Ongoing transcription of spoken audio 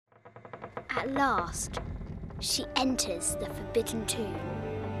At last, she enters the forbidden tomb.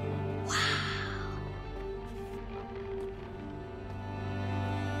 Wow!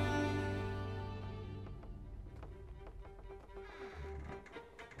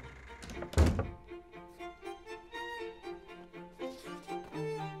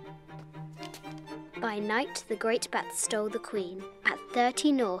 By night, the great bat stole the queen at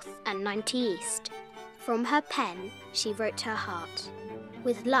 30 north and 90 east. From her pen, she wrote her heart.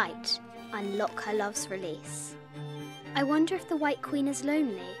 With light, unlock her love's release. I wonder if the White Queen is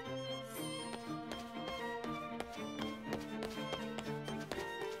lonely.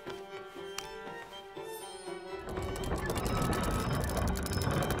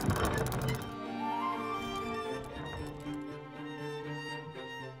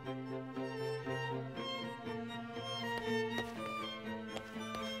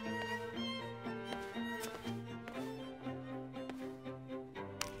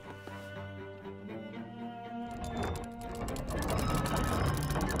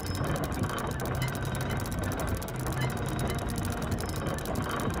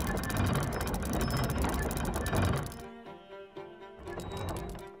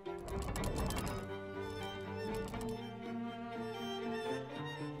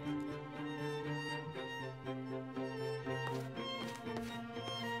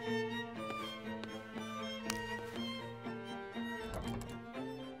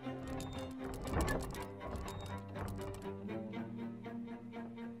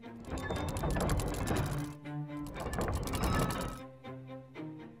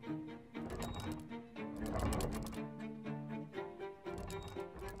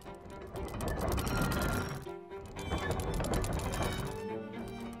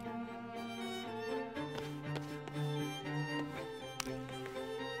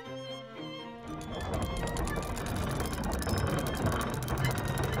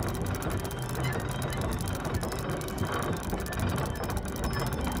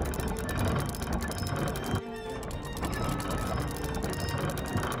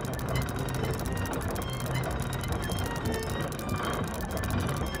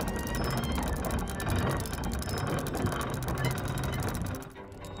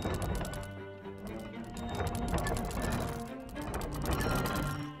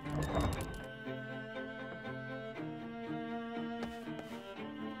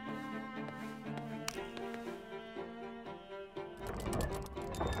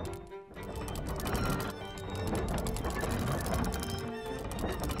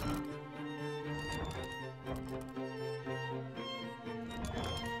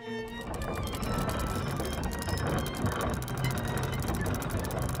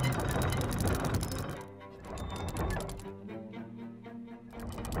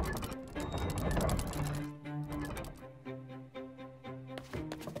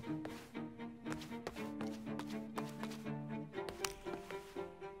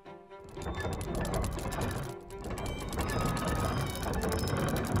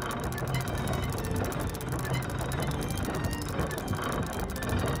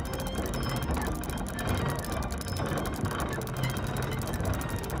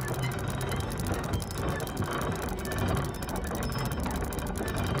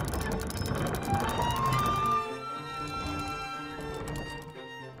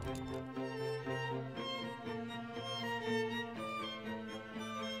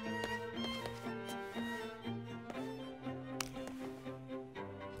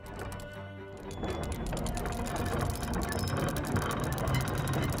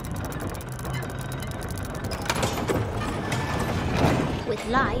 With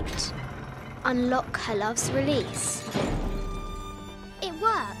light, unlock her love's release. It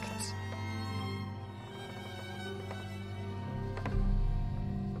worked.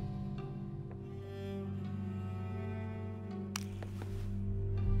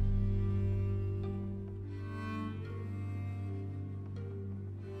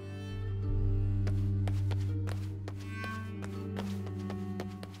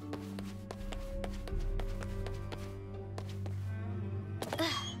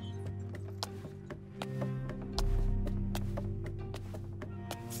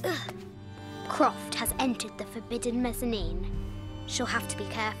 Croft has entered the forbidden mezzanine. She'll have to be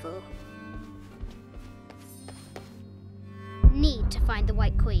careful. Need to find the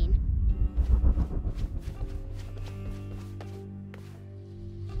White Queen.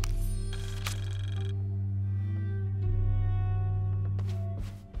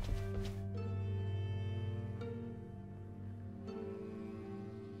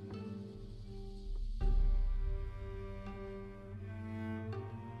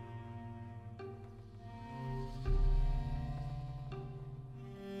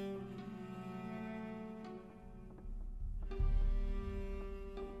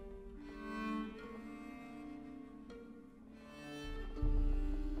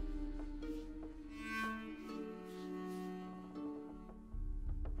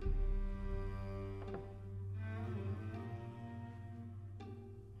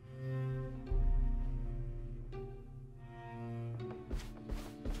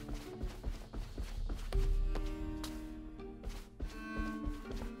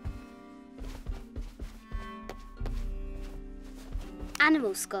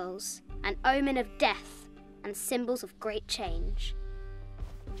 animal skulls, an omen of death and symbols of great change.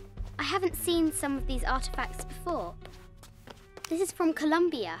 I haven't seen some of these artifacts before. This is from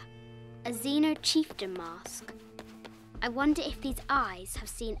Colombia, a Xeno chieftain mask. I wonder if these eyes have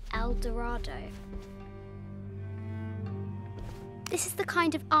seen El Dorado. This is the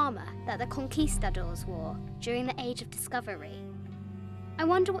kind of armour that the conquistadors wore during the Age of Discovery. I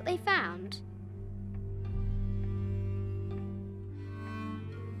wonder what they found.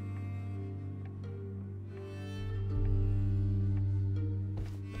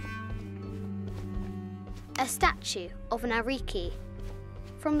 A statue of an Ariki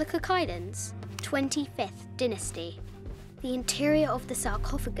from the Cook Islands, 25th dynasty. The interior of the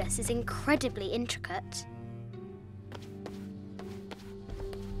sarcophagus is incredibly intricate.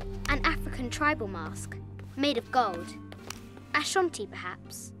 An African tribal mask, made of gold. Ashanti,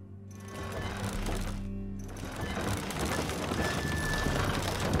 perhaps.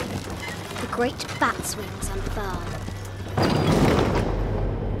 The great bat's wings unfurl.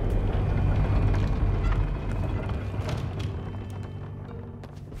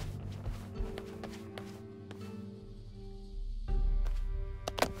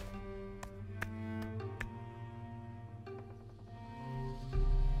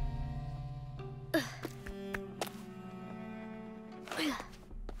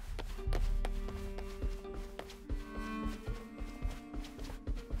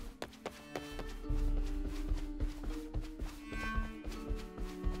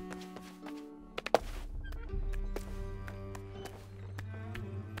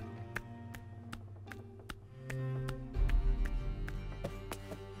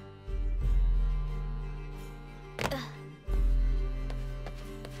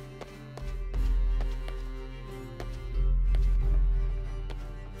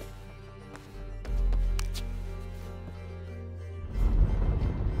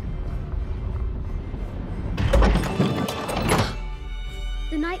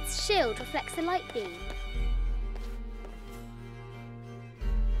 The knight's shield reflects the light beam.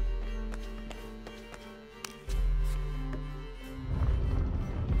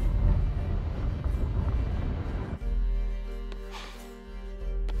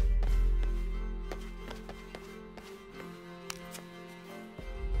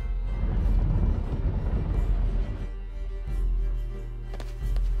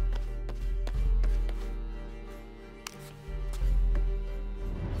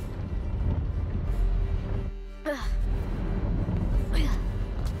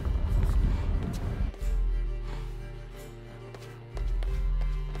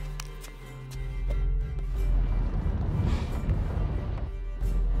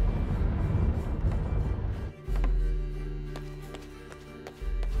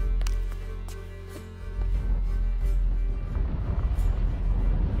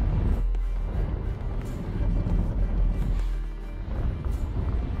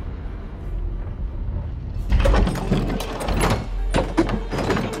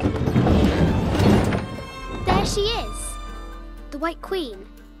 She is! The White Queen.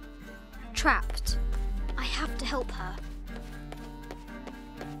 Trapped. I have to help her.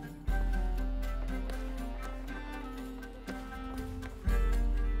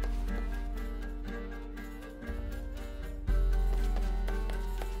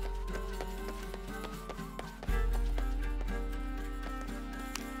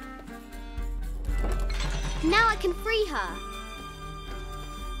 Now I can free her.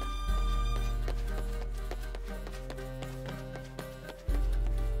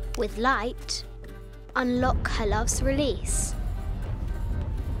 With light, unlock her love's release.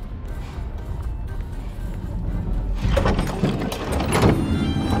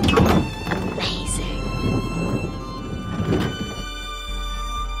 Amazing.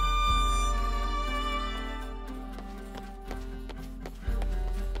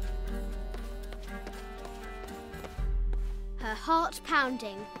 Her heart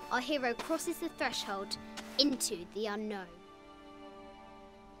pounding, our hero crosses the threshold into the unknown.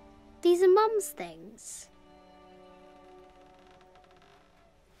 These are Mum's things.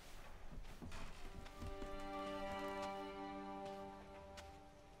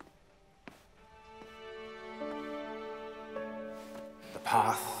 The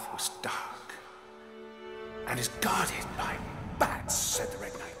path was dark and is guarded by bats, said the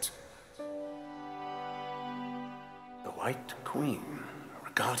Red Knight. The White Queen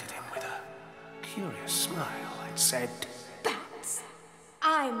regarded him with a curious smile and said, Bats?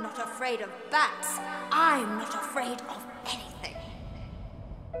 I'm not afraid of bats. I'm not afraid of anything.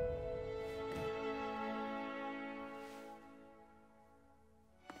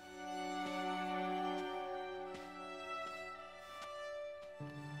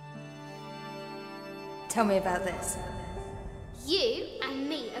 Tell me about this. You and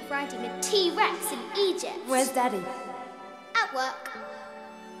me are riding a T-Rex in Egypt. Where's Daddy? At work.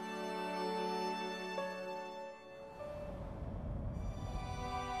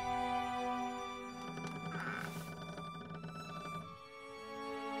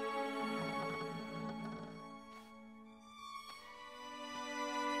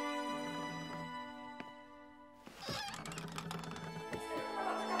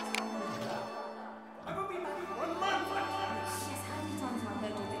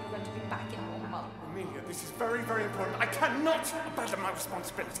 This is very, very important. I cannot abandon my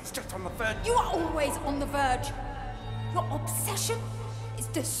responsibilities just on the verge. You are always on the verge. Your obsession is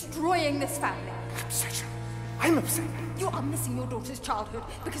destroying this family. Obsession? I'm upset. You are missing your daughter's childhood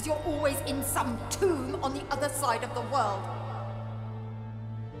because you're always in some tomb on the other side of the world.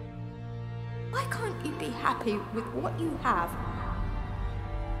 Why can't you be happy with what you have?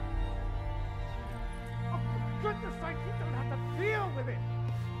 Oh, for goodness sake, you don't have to deal with it.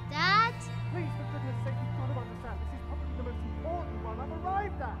 Dad? Please, for goodness sake, you've got to understand. This is probably the most important one I've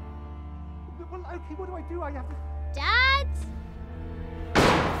arrived at. Well, okay, what do I do? I have to... Dad?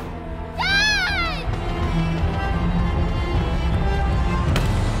 Dad!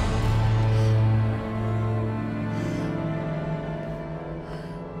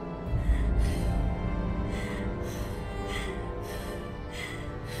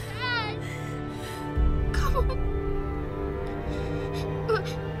 Dad! Come on.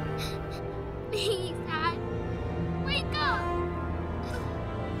 Please, Dad. Wake up.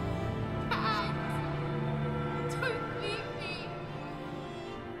 Dad. Don't leave me.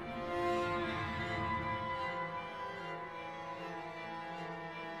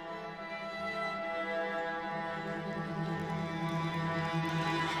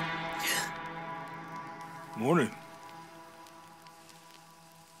 Morning.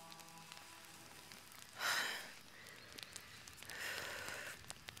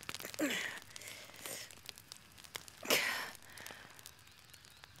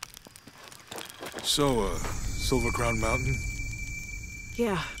 So, Silver Crown Mountain?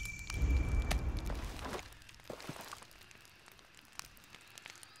 Yeah.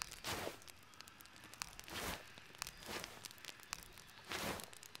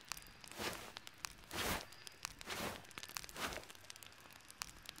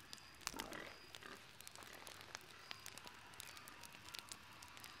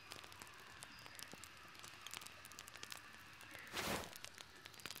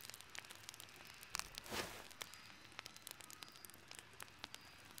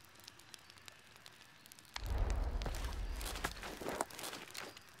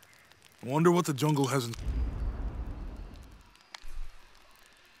 I wonder what the jungle hasn't...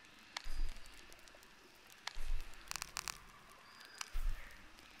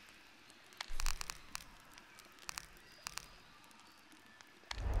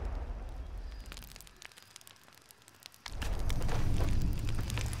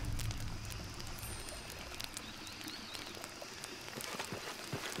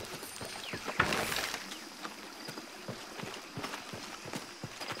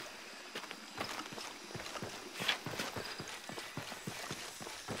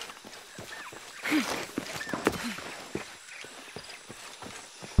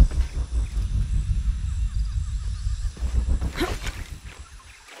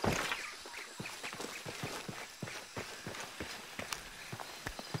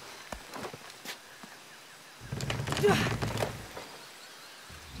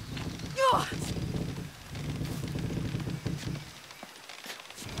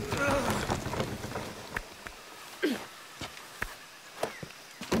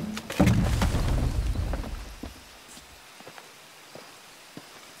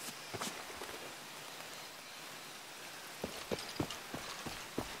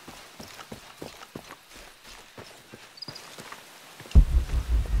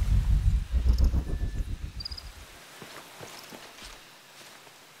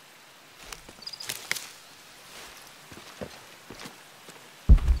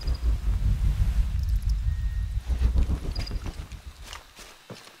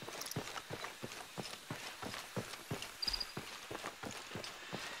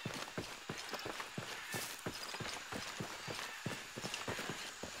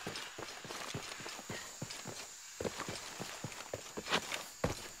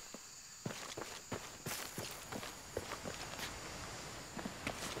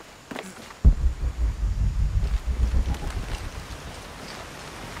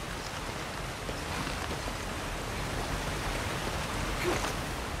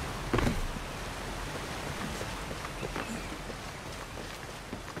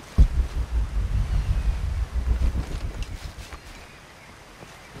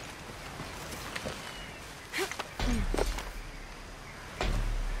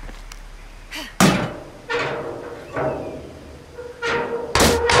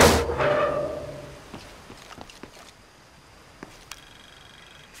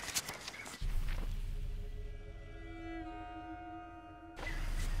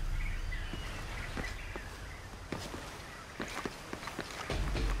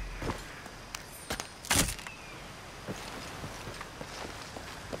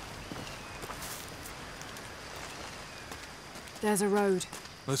 There's a road.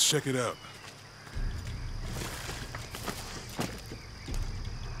 Let's check it out.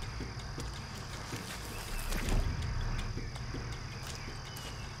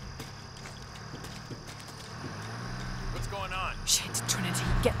 What's going on? Shit, Trinity,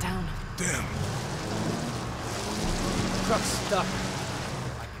 get down. Damn. Truck's stuck.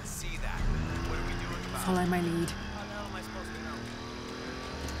 I can see that. What are we doing about it? Follow my lead. How the hell am I supposed to know?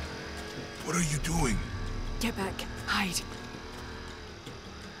 What are you doing? Get back. Hide.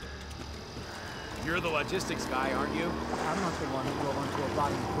 You're the logistics guy, aren't you? I'm not the one who drove onto a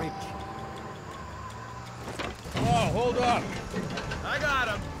bottom bridge. Oh, hold up! I got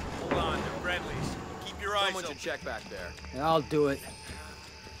him! Hold on, they're friendlies. Keep your eyes Someone open. should check back there. Yeah, I'll do it.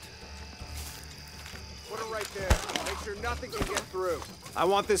 Put it right there. Make sure nothing can get through. I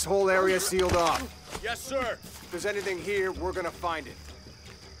want this whole area sealed off. Yes, sir! If there's anything here, we're gonna find it.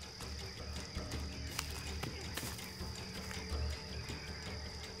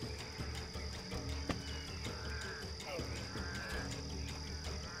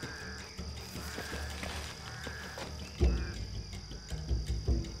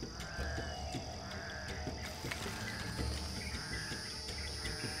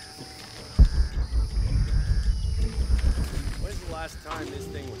 When's the last time this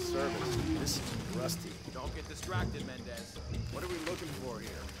thing was serviced? This is rusty. Don't get distracted, Mendez. What are we looking for here?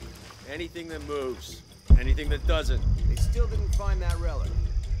 Anything that moves. Anything that doesn't. They still didn't find that relic.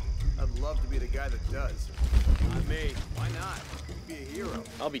 I'd love to be the guy that does. Not me. Why not? You'd be a hero.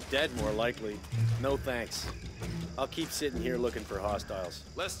 I'll be dead more likely. No thanks. I'll keep sitting here looking for hostiles.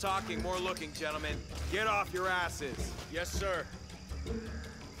 Less talking, more looking, gentlemen. Get off your asses. Yes, sir.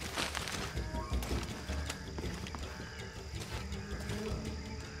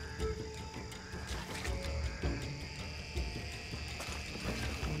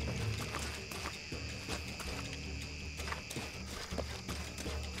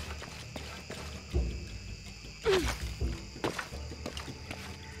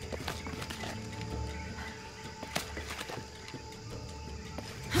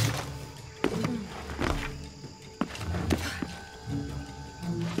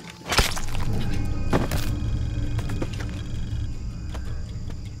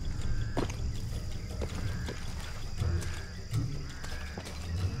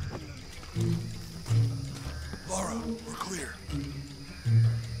 Laura, we're clear.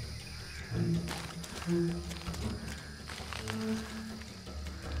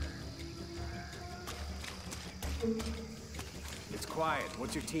 It's quiet.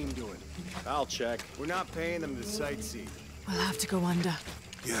 What's your team doing? I'll check. We're not paying them to sightsee. We'll have to go under.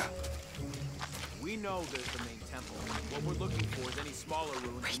 Yeah. We know there's the main temple. What we're looking for is any smaller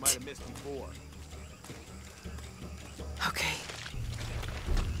ruins we might have missed before. Okay.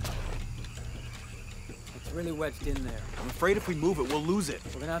 It's really wedged in there. I'm afraid if we move it, we'll lose it.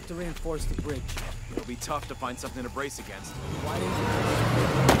 We're gonna have to reinforce the bridge. It'll be tough to find something to brace against. Why didn't you...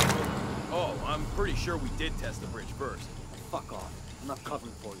 Oh, I'm pretty sure we did test the bridge first. Fuck off. I'm not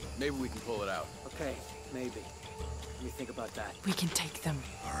covering for you. Maybe we can pull it out. Okay, maybe. Let me think about that. We can take them.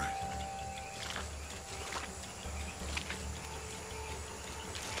 All right.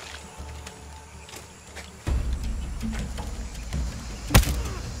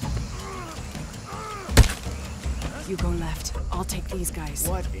 You go left. I'll take these guys.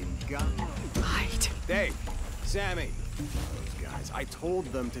 What in God? Hide. Dave, Sammy. Those guys. I told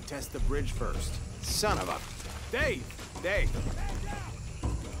them to test the bridge first. Son of a... Dave! Dave!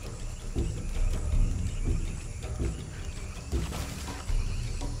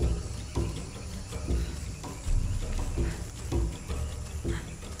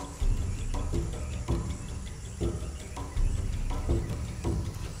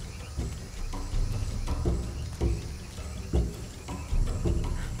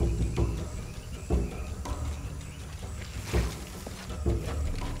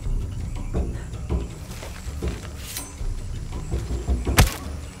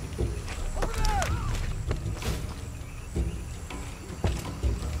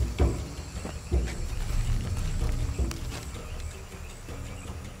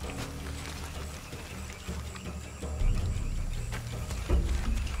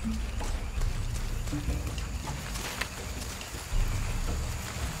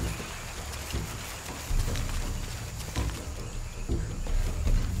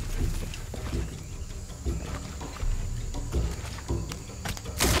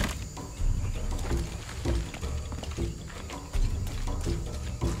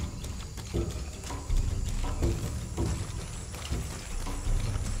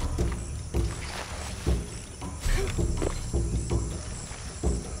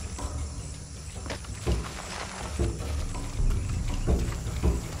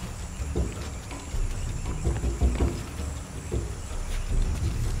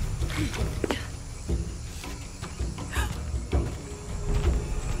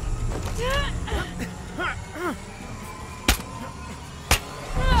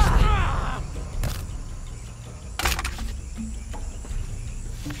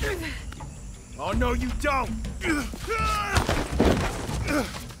 Oh, no, you don't!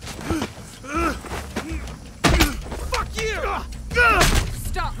 Fuck you!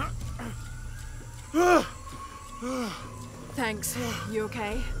 Stop! Thanks. You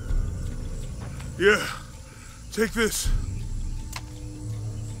okay? Yeah. Take this.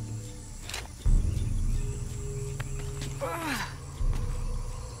 I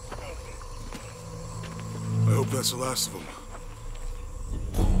hope that's the last of them.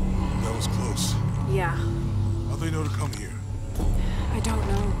 That was close. Yeah. How'd they know to come here? I don't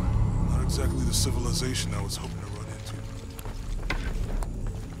know. Not exactly the civilization I was hoping to run into.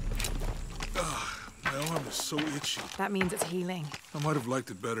 My arm is so itchy. That means it's healing. I might have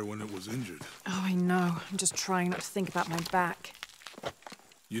liked it better when it was injured. Oh, I know. I'm just trying not to think about my back.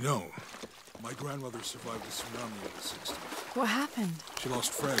 You know, my grandmother survived a tsunami in the 60s. What happened? She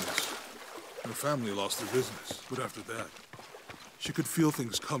lost friends. Her family lost their business. But after that, she could feel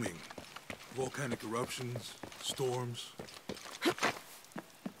things coming. Volcanic eruptions, storms,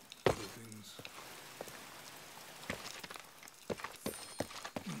 other things.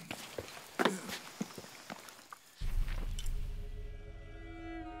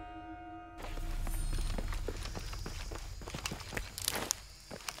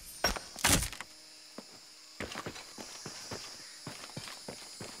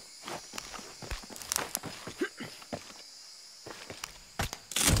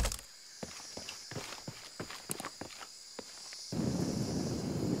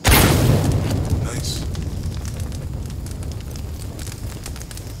 Nice.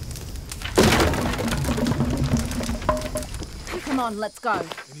 Come on, let's go.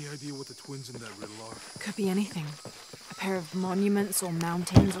 Any idea what the twins in that riddle are? Could be anything. A pair of monuments or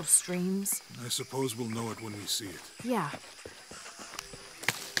mountains or streams. I suppose we'll know it when we see it. Yeah.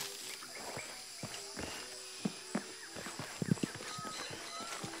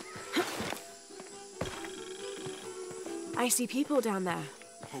 I see people down there.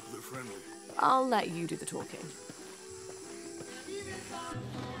 Hope they're friendly. I'll let you do the talking.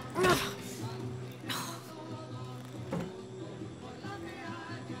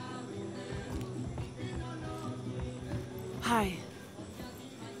 Hi.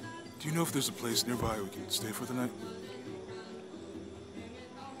 Do you know if there's a place nearby we can stay for the night?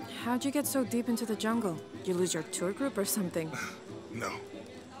 How'd you get so deep into the jungle? You lose your tour group or something? No.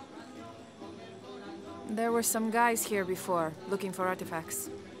 There were some guys here before, looking for artifacts.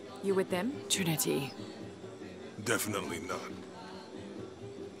 You with them? Trinity. Definitely not.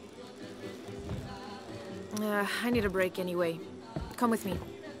 I need a break anyway. Come with me.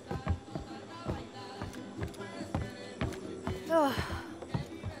 Oh,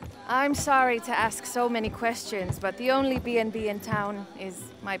 I'm sorry to ask so many questions, but the only B&B in town is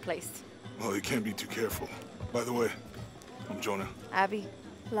my place. Well, you can't be too careful. By the way, I'm Jonah. Abby,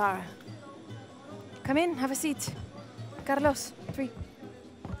 Lara. Come in, have a seat. Carlos, 3.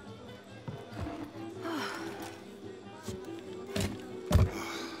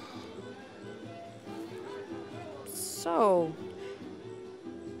 So,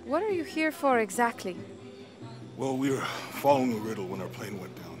 what are you here for exactly? Well, we were following a riddle when our plane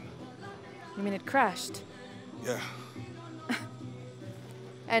went down. You mean it crashed? Yeah.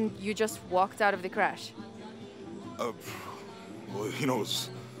 And you just walked out of the crash? Well, you know, it was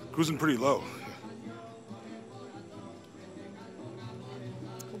cruising pretty low.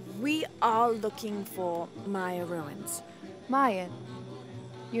 We are looking for Maya ruins. Mayan.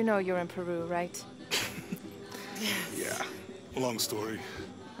 You know you're in Peru, right? Yeah. Long story.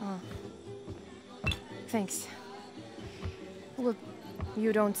 Thanks. Well,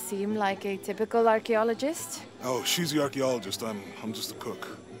 you don't seem like a typical archaeologist. Oh, she's the archaeologist. I'm just a cook.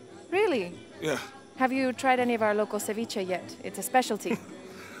 Really? Yeah. Have you tried any of our local ceviche yet? It's a specialty.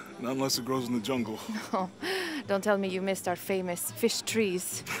 Not unless it grows in the jungle. Oh, don't tell me you missed our famous fish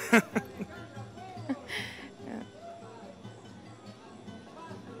trees.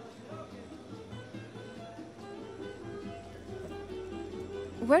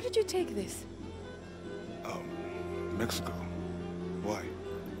 Where did you take this? Mexico. Why?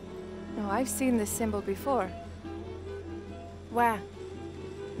 Oh, I've seen this symbol before. Where?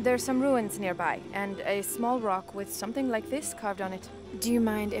 There's some ruins nearby, and a small rock with something like this carved on it. Do you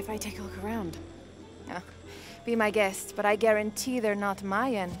mind if I take a look around? Be my guest, but I guarantee they're not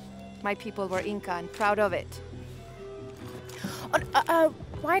Mayan. My people were Inca and proud of it.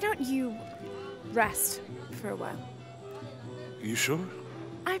 Why don't you rest for a while? You sure?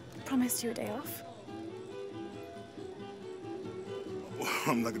 I promised you a day off. Well,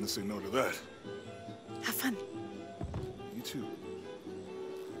 I'm not gonna say no to that. Have fun. You too.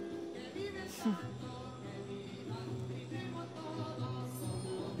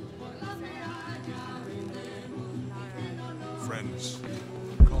 friends,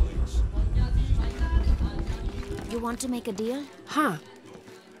 colleagues. You want to make a deal? Huh.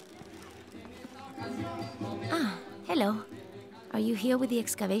 Ah, hello. Are you here with the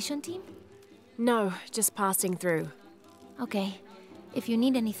excavation team? No, just passing through. Okay. If you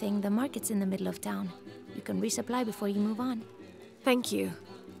need anything, the market's in the middle of town. You can resupply before you move on. Thank you.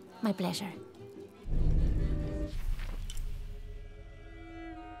 My pleasure.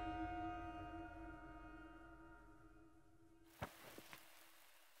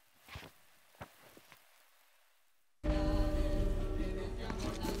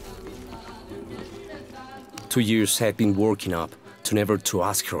 Two years I've been working up to never to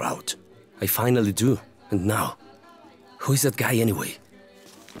ask her out. I finally do, and now, who is that guy anyway?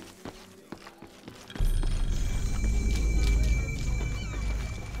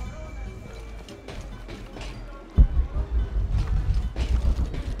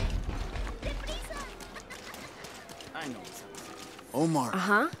 Omar.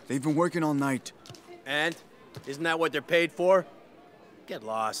 Uh-huh. They've been working all night. And? Isn't that what they're paid for? Get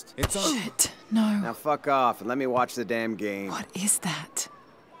lost. It's on. Shit, no. Now fuck off and let me watch the damn game. What is that?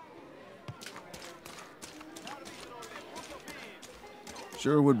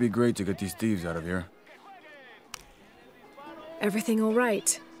 Sure would be great to get these thieves out of here. Everything all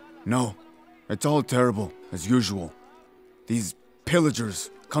right? No. It's all terrible, as usual. These pillagers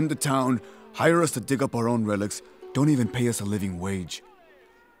come to town, hire us to dig up our own relics, don't even pay us a living wage.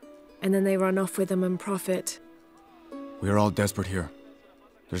 And then they run off with them and profit. We are all desperate here.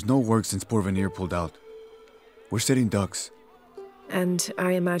 There's no work since Porvenir pulled out. We're sitting ducks. And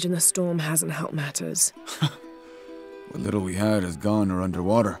I imagine the storm hasn't helped matters. What little we had is gone or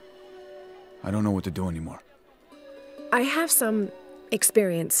underwater. I don't know what to do anymore. I have some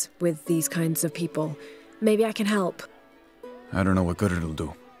experience with these kinds of people. Maybe I can help. I don't know what good it'll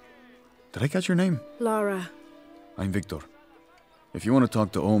do. Did I catch your name? Lara. I'm Victor. If you want to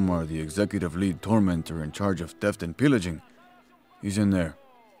talk to Omar, the executive lead tormentor in charge of theft and pillaging, he's in there.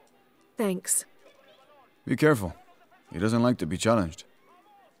 Thanks. Be careful. He doesn't like to be challenged.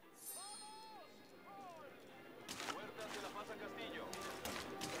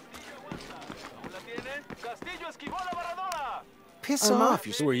 Piss off,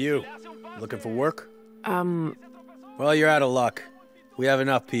 you. Who are you? Looking for work? Well, you're out of luck. We have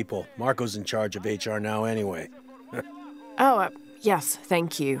enough people. Marco's in charge of HR now anyway. Yes,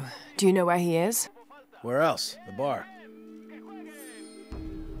 thank you. Do you know where he is? Where else? The bar.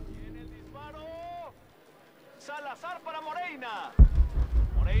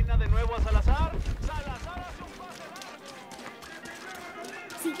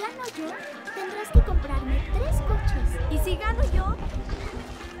 Si gano yo, tendrás que comprarme 3 coches. ¿Y si gano yo?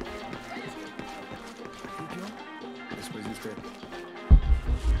 Después de usted.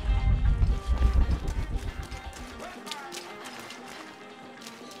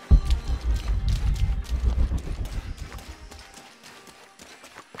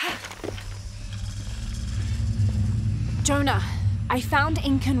 Jonah, I found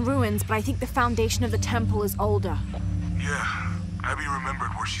Incan ruins, but I think the foundation of the temple is older. Yeah, Abby remembered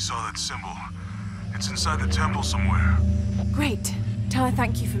where she saw that symbol. It's inside the temple somewhere. Great. Tell her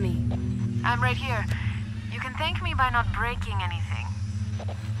thank you for me. I'm right here. You can thank me by not breaking anything.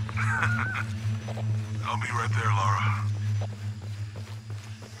 I'll be right there, Lara.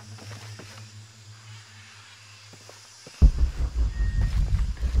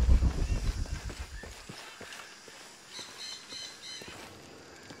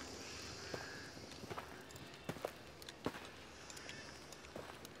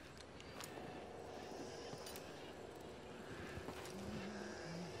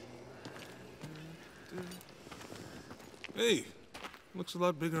 Hey, looks a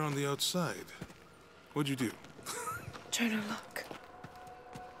lot bigger on the outside. What'd you do? Jonah, look.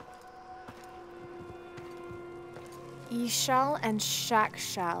 Ishal and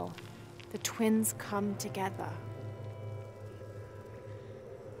Shakshal. The twins come together.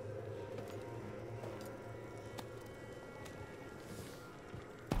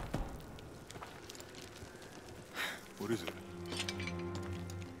 What is it?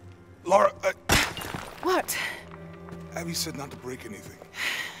 Lara, What? Abby said not to break anything.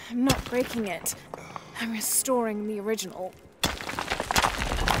 I'm not breaking it. I'm restoring the original.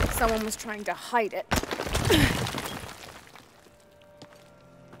 Someone was trying to hide it.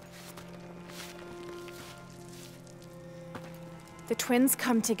 The twins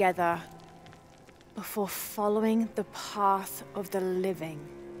come together before following the path of the living.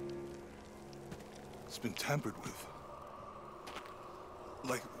 It's been tampered with.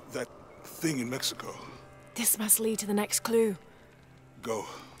 Like that thing in Mexico. This must lead to the next clue. Go.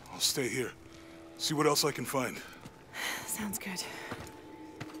 I'll stay here. See what else I can find. Sounds good.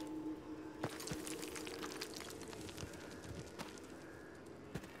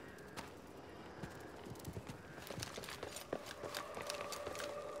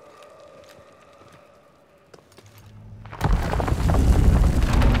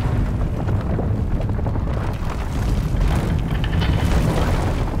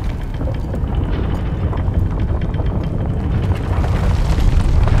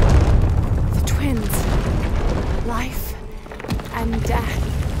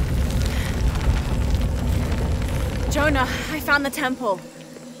 Jonah, I found the temple.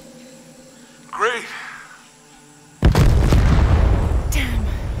 Great. Damn.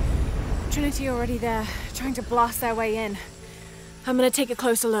 Trinity already there, trying to blast their way in. I'm gonna take a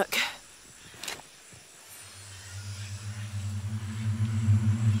closer look.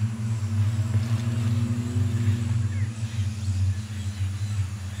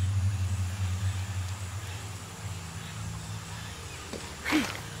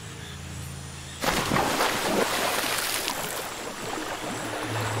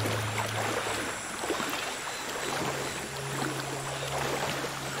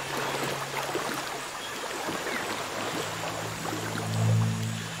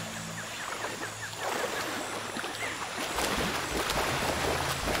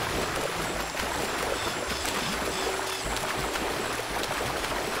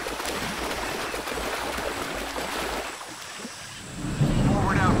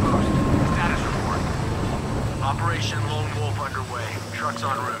 Operation Lone Wolf underway. Trucks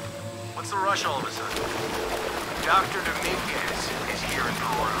en route. What's the rush all of a sudden? Dr. Dominguez is here in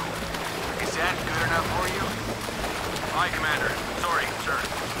Peru. Is that good enough for you? Aye, Commander. Sorry, sir.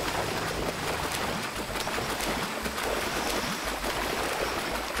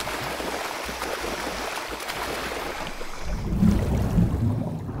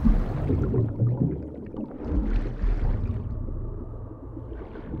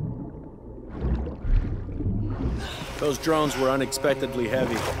 Those drones were unexpectedly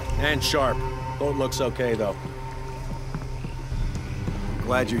heavy and sharp. Boat looks okay, though.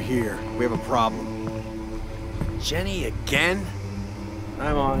 Glad you're here. We have a problem. Jenny again?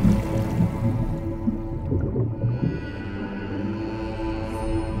 I'm on.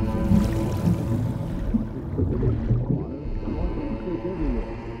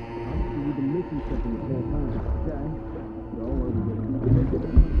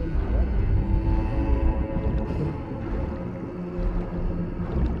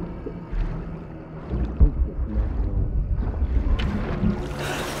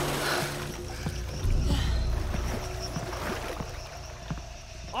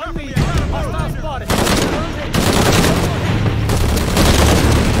 On me! Hostile spotted!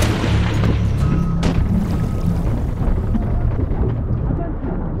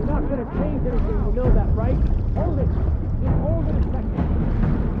 You're not gonna change anything, you know that, right? Hold it! Just hold it a second.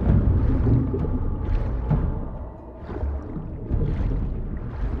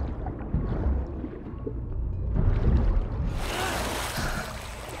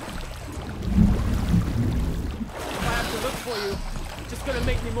 If I have to look for you, it's just gonna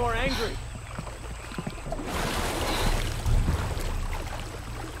make me more angry.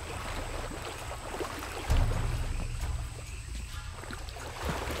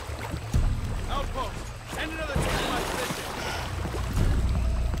 Outpost! Send another team to my position!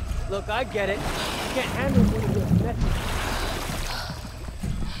 Look, I get it. You can't handle one of your messages.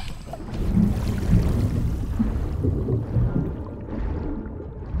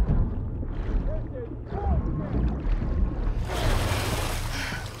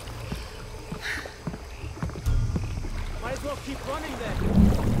 Might as well keep running then.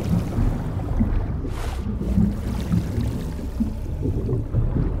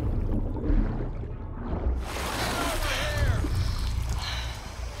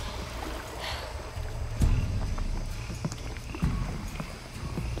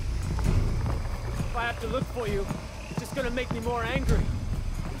 If I have to look for you, it's just gonna make me more angry.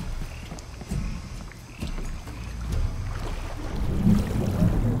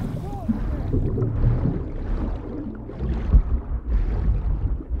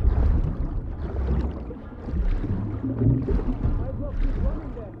 Might as well keep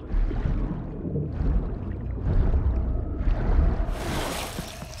running then.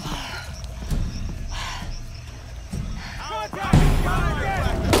 Contact!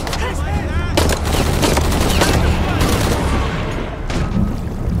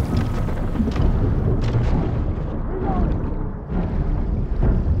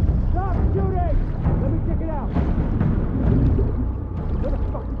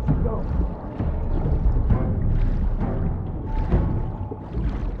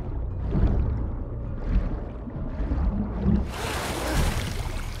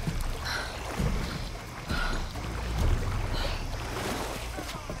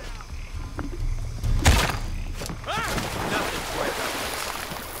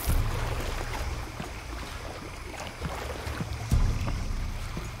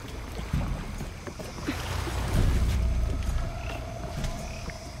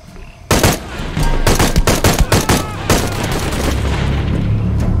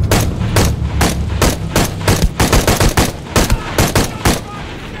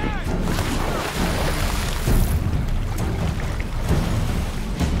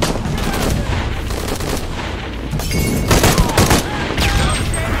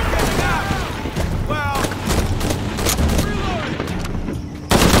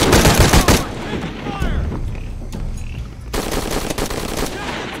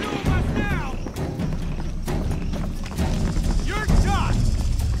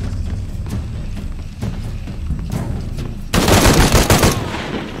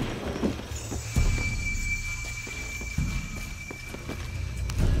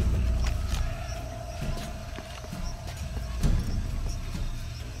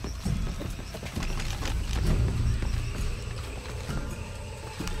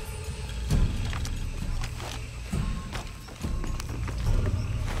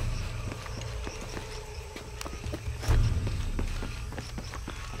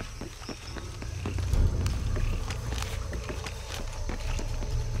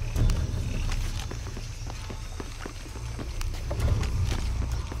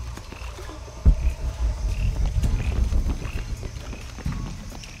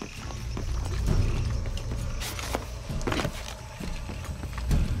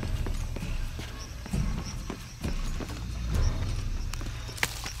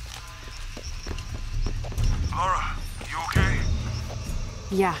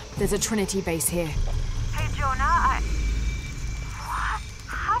 Yeah, there's a Trinity base here. Hey, Jonah, What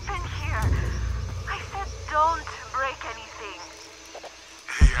happened here? I said don't break anything.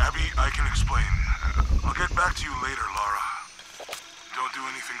 Hey, Abby, I can explain. I'll get back to you later, Lara. Don't do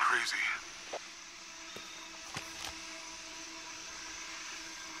anything crazy.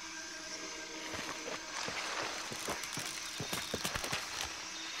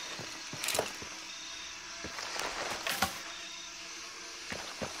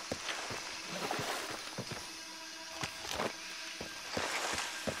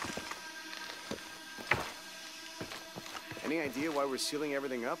 Any idea why we're sealing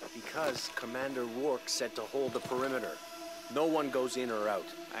everything up? Because Commander Rourke said to hold the perimeter. No one goes in or out.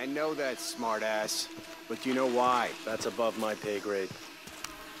 I know that, smartass. But do you know why? That's above my pay grade.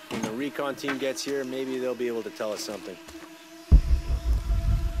 When the recon team gets here, maybe they'll be able to tell us something.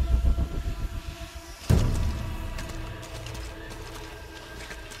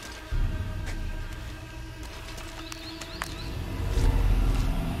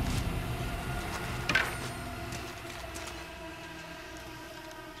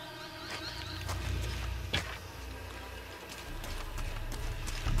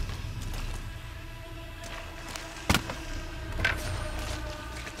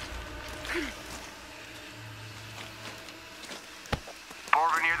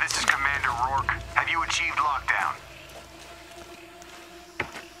 This is Commander Rourke. Have you achieved lockdown?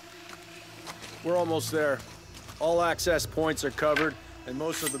 We're almost there. All access points are covered, and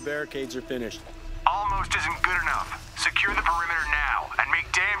most of the barricades are finished. Almost isn't good enough. Secure the perimeter now, and make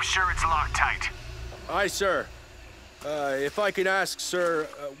damn sure it's locked tight. Aye, sir. If I could ask, sir,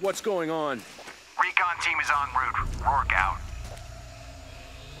 what's going on? Recon team is en route. Rourke out.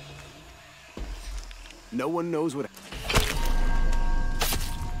 No one knows what...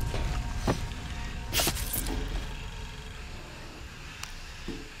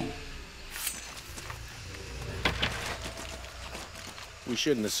 We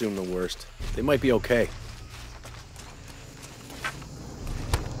shouldn't assume the worst. They might be okay.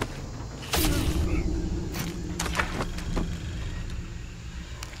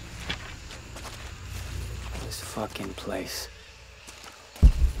 This fucking place.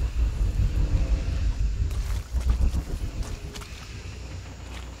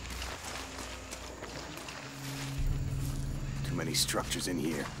 Too many structures in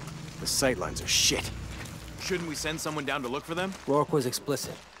here. The sightlines are shit. Shouldn't we send someone down to look for them? Rourke was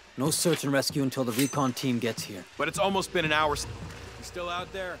explicit. No search and rescue until the recon team gets here. But it's almost been an hour. You still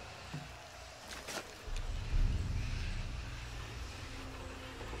out there?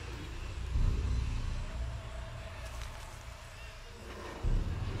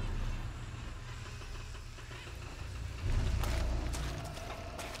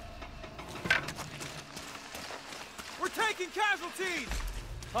 We're taking casualties!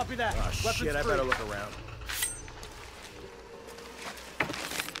 Copy that. Oh, shit, I better look around.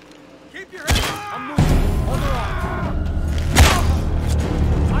 Keep your head up! I'm moving. Hold her on.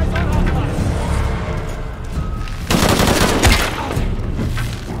 Eyes on hostiles.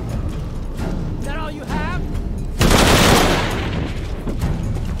 Is that all you have?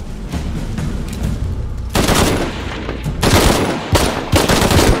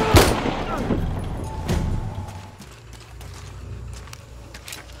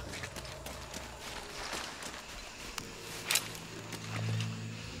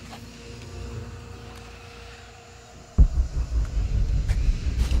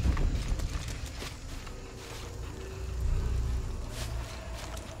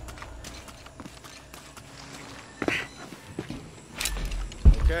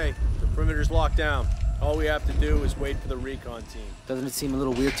 Okay, the perimeter's locked down. All we have to do is wait for the recon team. Doesn't it seem a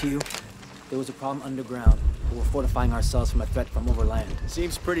little weird to you? There was a problem underground, but we're fortifying ourselves from a threat from overland.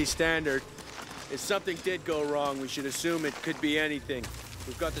 Seems pretty standard. If something did go wrong, we should assume it could be anything.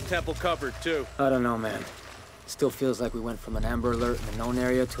 We've got the temple covered, too. I don't know, man. Still feels like we went from an amber alert in the known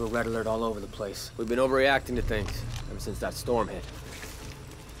area to a red alert all over the place. We've been overreacting to things ever since that storm hit.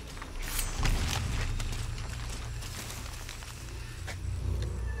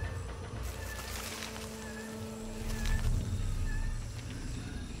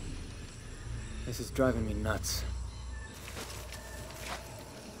 This is driving me nuts.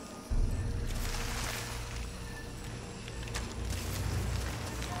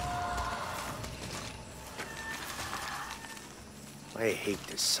 I hate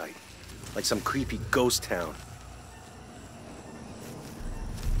this site. Like some creepy ghost town.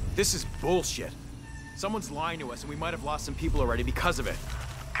 This is bullshit. Someone's lying to us, and we might have lost some people already because of it.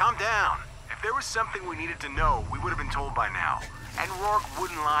 Calm down. If there was something we needed to know, we would have been told by now. And Rourke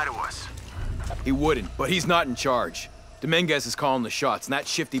wouldn't lie to us. He wouldn't, but he's not in charge. Dominguez is calling the shots, and that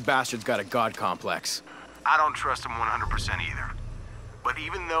shifty bastard's got a god complex. I don't trust him 100% either. But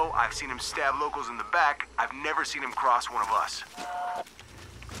even though I've seen him stab locals in the back, I've never seen him cross one of us.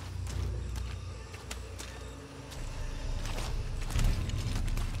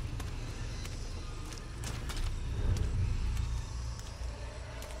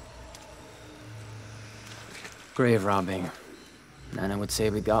 Grave robbing. Nana would say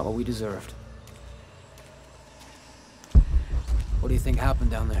we got what we deserved. What do you think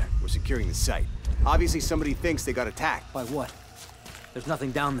happened down there? We're securing the site. Obviously somebody thinks they got attacked. By what? There's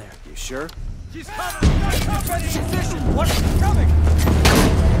nothing down there. You sure? He's coming! Guys, ready in position! What is coming?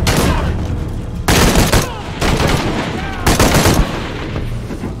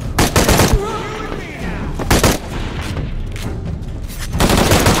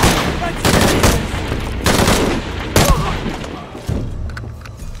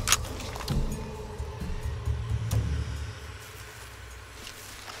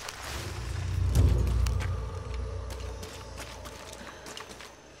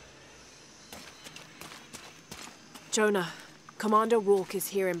 Jonah, Commander Rourke is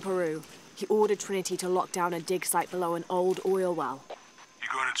here in Peru. He ordered Trinity to lock down a dig site below an old oil well. You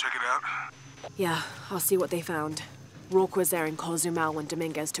going to check it out? Yeah, I'll see what they found. Rourke was there in Cozumel when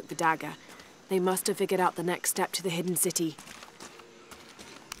Dominguez took the dagger. They must have figured out the next step to the hidden city.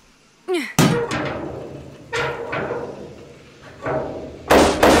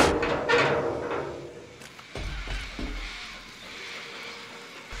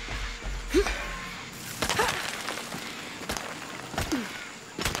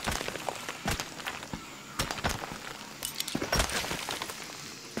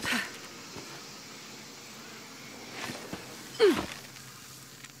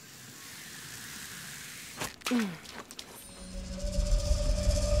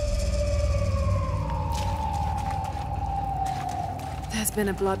 There's been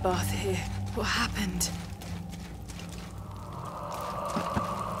a bloodbath here. What happened?